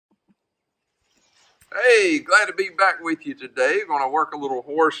Hey, glad to be back with you today. Going to work a little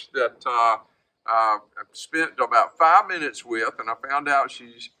horse that I've spent about 5 minutes with, and I found out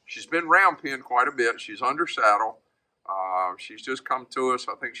she's been round penned quite a bit. She's under saddle. She's just come to us.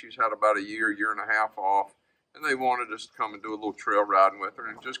 I think she's had about a year and a half off, and they wanted us to come and do a little trail riding with her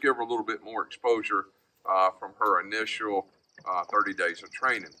and just give her a little bit more exposure from her initial 30 days of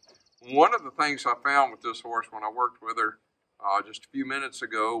training. One of the things I found with this horse when I worked with her just a few minutes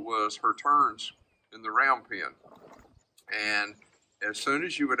ago was her turns in the round pen. And as soon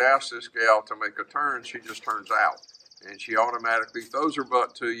as you would ask this gal to make a turn, she just turns out. And she automatically throws her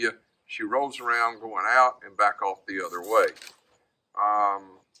butt to you. She rolls around going out and back off the other way.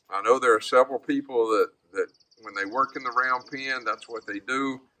 I know there are several people that when they work in the round pen, that's what they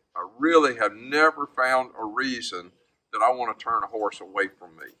do. I really have never found a reason that I want to turn a horse away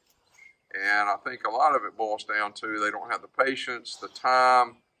from me. And I think a lot of it boils down to they don't have the patience, the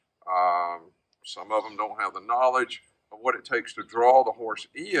time. Some of them don't have the knowledge of what it takes to draw the horse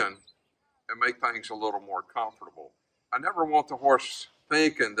in and make things a little more comfortable. I never want the horse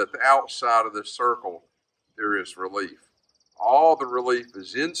thinking that the outside of this circle there is relief. All the relief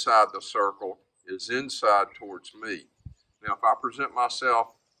is inside the circle, is inside towards me. Now, if I present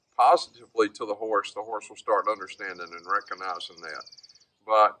myself positively to the horse will start understanding and recognizing that.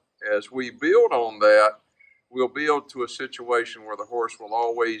 But as we build on that, we'll build to a situation where the horse will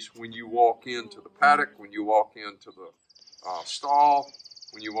always, when you walk into the paddock, when you walk into the stall,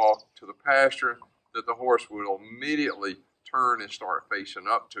 when you walk to the pasture, that the horse will immediately turn and start facing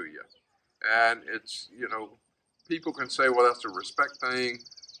up to you. And it's, people can say, well, that's a respect thing.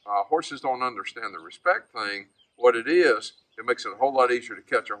 Horses don't understand the respect thing. What it is, it makes it a whole lot easier to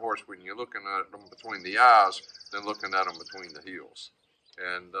catch a horse when you're looking at them between the eyes than looking at them between the heels.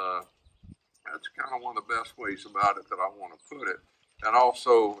 And that's kind of one of the best ways about it that I want to put it. And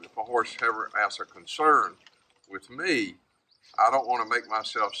also, if a horse ever asks a concern with me, I don't want to make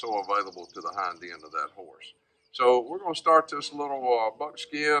myself so available to the hind end of that horse. So we're going to start this little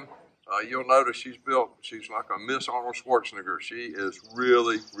buckskin. You'll notice she's like a Miss Arnold Schwarzenegger. She is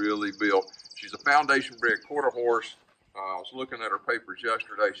really, really built. She's a foundation bred quarter horse. I was looking at her papers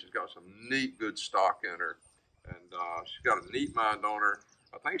yesterday. She's got some neat, good stock in her. And she's got a neat mind on her.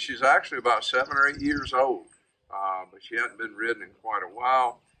 I think she's actually about 7 or 8 years old, but she hadn't been ridden in quite a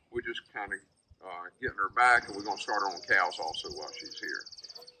while. We're just kind of getting her back, and we're going to start her on cows also while she's here.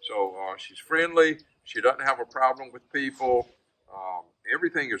 So she's friendly. She doesn't have a problem with people.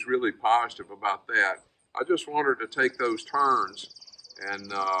 Everything is really positive about that. I just want her to take those turns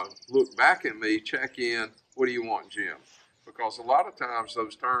and look back at me, check in, what do you want, Jim? Because a lot of times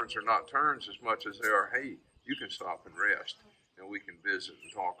those turns are not turns as much as they are, hey, you can stop and rest, and we can visit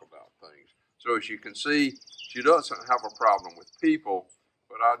and talk about things. So as you can see, she doesn't have a problem with people,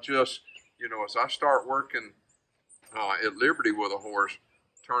 but I just, as I start working at Liberty with a horse,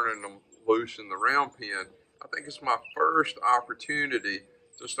 turning them loose in the round pen, I think it's my first opportunity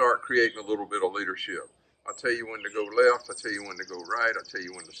to start creating a little bit of leadership. I tell you when to go left, I tell you when to go right, I tell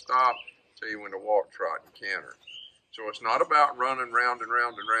you when to stop, I tell you when to walk, trot, and canter. So it's not about running round and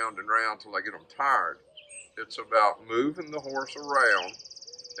round and round and round till I get them tired. It's about moving the horse around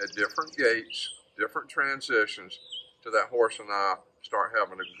at different gaits, different transitions, till that horse and I start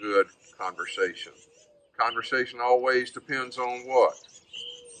having a good conversation. Conversation always depends on what?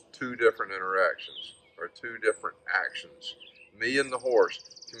 2 different interactions or 2 different actions. Me and the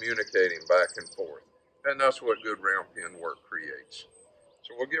horse communicating back and forth. And that's what good round pen work creates.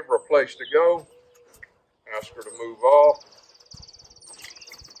 So we'll give her a place to go, ask her to move off.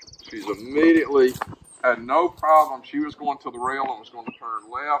 She's immediately had no problem. She was going to the rail and was going to turn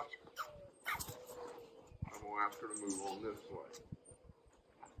left. I'm going to ask her to move on this way.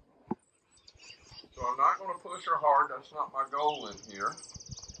 So I'm not going to push her hard. That's not my goal in here.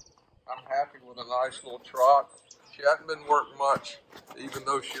 I'm happy with a nice little trot. She hasn't been worked much, even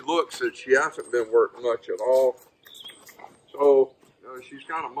though she looks it, she hasn't been worked much at all. So she's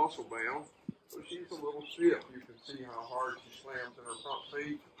kind of muscle bound. So she's a little stiff. You can see how hard she slams in her front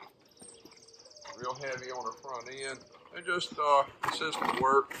feet. Real heavy on her front end. And just consistent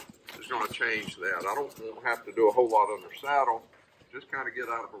work is going to change that. I don't have to do a whole lot on her saddle. Just kind of get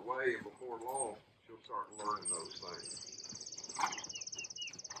out of her way, and before long, she'll start learning those things.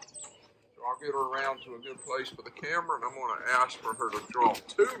 So I'll get her around to a good place for the camera, and I'm going to ask for her to draw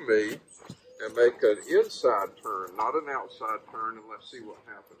to me and make an inside turn, not an outside turn, and let's see what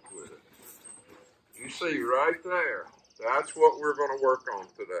happens with it. You see right there, that's what we're going to work on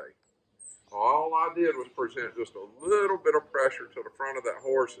today. All I did was present just a little bit of pressure to the front of that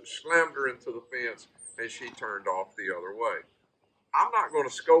horse. It slammed her into the fence, and she turned off the other way. I'm not going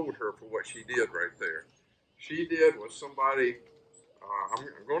to scold her for what she did right there. She did what somebody, I'm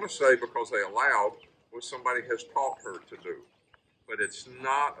going to say because they allowed, what somebody has taught her to do. But it's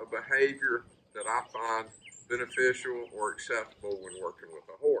not a behavior that I find beneficial or acceptable when working with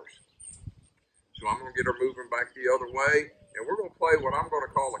a horse. So I'm going to get her moving back the other way, and we're going to play what I'm going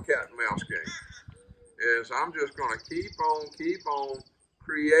to call a cat and mouse game. I'm just going to keep on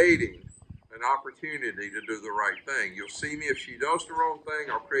creating an opportunity to do the right thing. You'll see me, if she does the wrong thing,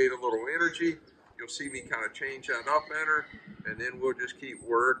 I'll create a little energy. You'll see me kind of change that up in her, and then we'll just keep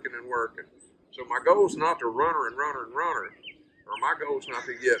working and working. So my goal is not to run her, or my goal is not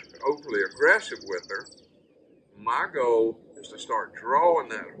to get overly aggressive with her. My goal is to start drawing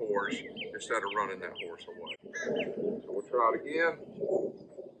that horse instead of running that horse away. So we'll try it again.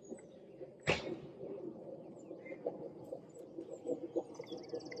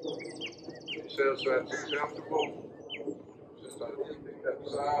 She says that's acceptable. Since I didn't pick that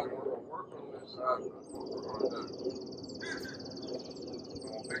side, and we're going to work on this side, that's what we're going to do.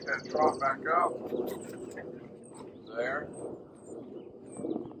 I'm going to pick that trot back up. There.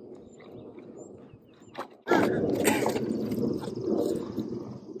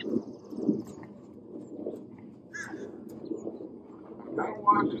 I'm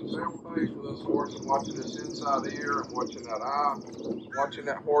watching several things with this horse. I'm watching this inside ear, I'm watching that eye, watching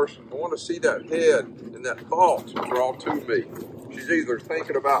that horse, and I want to see that head and that thought draw to me. She's either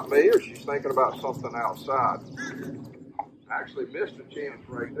thinking about me or she's thinking about something outside. I actually missed a chance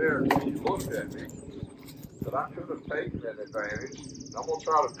right there. She looked at me, but I could have taken that advantage. I'm going to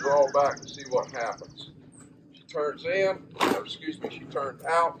try to draw back and see what happens. She turns in, or excuse me, she turns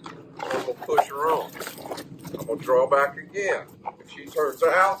out, so I'm going to push her on. I'm going to draw back again. If she turns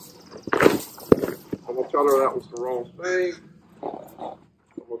out, I'm going to tell her that was the wrong thing. I'm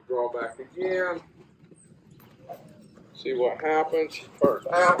going to draw back again. See what happens. She turns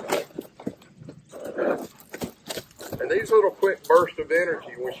out. And these little quick bursts of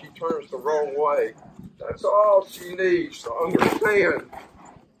energy when she turns the wrong way, that's all she needs to understand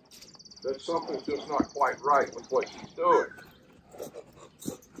that something's just not quite right with what she's doing.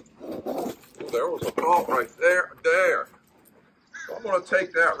 There was a thought right there. So I'm going to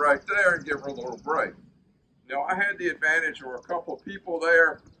take that right there and give her a little break. Now, I had the advantage, there were a couple of people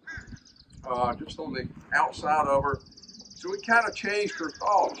there just on the outside of her. So we kind of changed her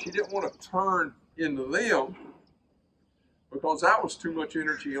thought. She didn't want to turn into them because that was too much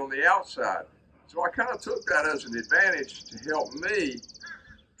energy on the outside. So I kind of took that as an advantage to help me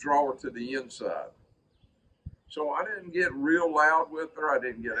draw her to the inside. So I didn't get real loud with her. I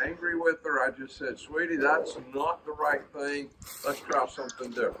didn't get angry with her. I just said, sweetie, that's not the right thing. Let's try something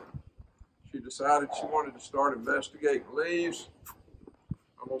different. She decided she wanted to start investigating leaves.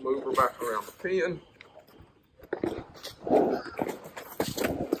 I'm going to move her back around the pen.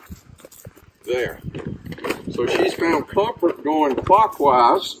 There. So she's found comfort going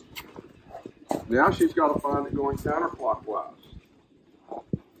clockwise. Now she's got to find it going counterclockwise.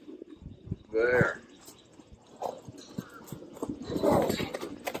 There.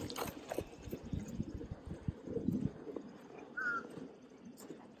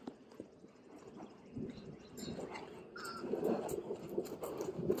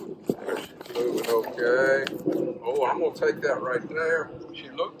 Moving okay. Oh, I'm going to take that right there. She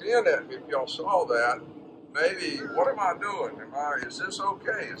looked in at me, if y'all saw that. Maybe, what am I doing? Is this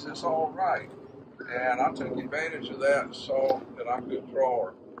okay? Is this all right? And I took advantage of that and saw that I could draw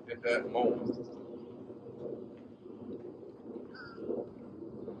her at that moment.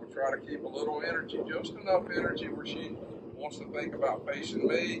 We'll try to keep a little energy, just enough energy where she wants to think about facing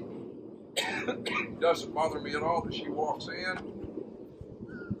me. It doesn't bother me at all that she walks in.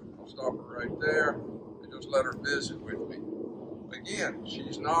 I'll stop her right there and just let her visit with me. Again,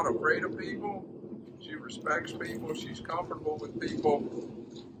 she's not afraid of people. She respects people. She's comfortable with people.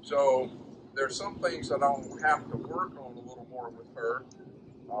 So there's some things that I'll have to work on a little more with her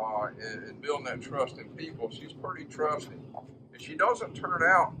and building that trust in people. She's pretty trusting. And she doesn't turn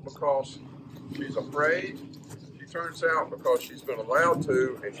out because she's afraid. She turns out because she's been allowed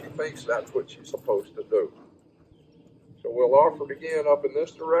to and she thinks that's what she's supposed to do. So we'll offer it again up in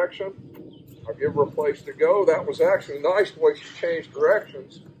this direction. I'll give her a place to go. That was actually nice the way she changed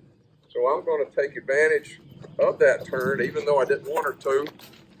directions. So I'm going to take advantage of that turn, even though I didn't want her to.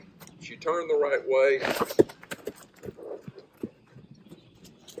 She turned the right way.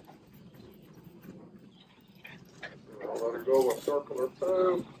 I'll let her go a circle or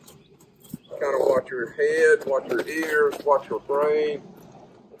two. Kind of watch her head, watch her ears, watch her brain.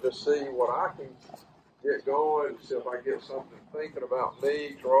 Just see what I can get going. See if I get something thinking about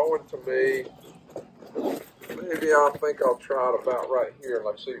me, drawing to me. Maybe I think I'll try it about right here and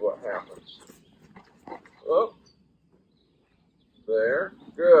let's see what happens. Up. There.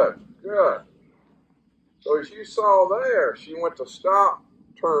 Good. Good. So as you saw there, she went to stop,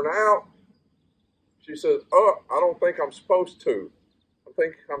 turn out. She says, oh, I don't think I'm supposed to. I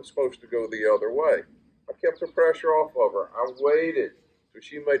think I'm supposed to go the other way. I kept the pressure off of her. I waited till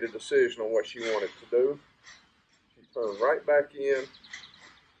she made a decision on what she wanted to do. She turned right back in.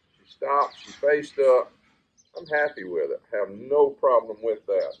 She stopped. She faced up. I'm happy with it. Have no problem with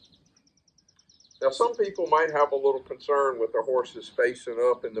that. Now, some people might have a little concern with their horses facing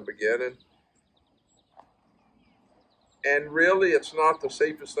up in the beginning. And really, it's not the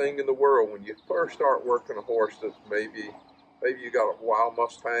safest thing in the world when you first start working a horse that's maybe you got a wild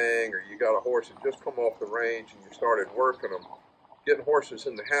Mustang or you got a horse that just come off the range and you started working them. Getting horses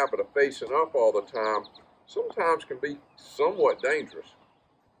in the habit of facing up all the time sometimes can be somewhat dangerous,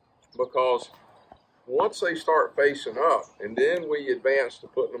 because once they start facing up and then we advance to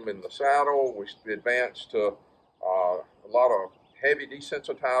putting them in the saddle, we advance to a lot of heavy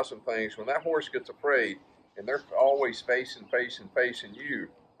desensitizing things. When that horse gets afraid and they're always facing you,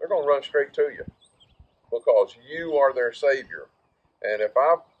 they're going to run straight to you because you are their savior. And if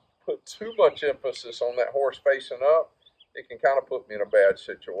I put too much emphasis on that horse facing up, it can kind of put me in a bad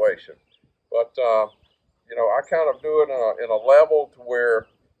situation. But, I kind of do it in a level to where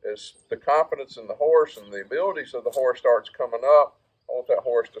as the confidence in the horse and the abilities of the horse starts coming up, I want that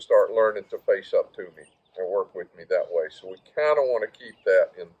horse to start learning to face up to me and work with me that way. So we kind of want to keep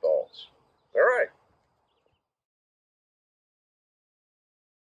that in thoughts. All right.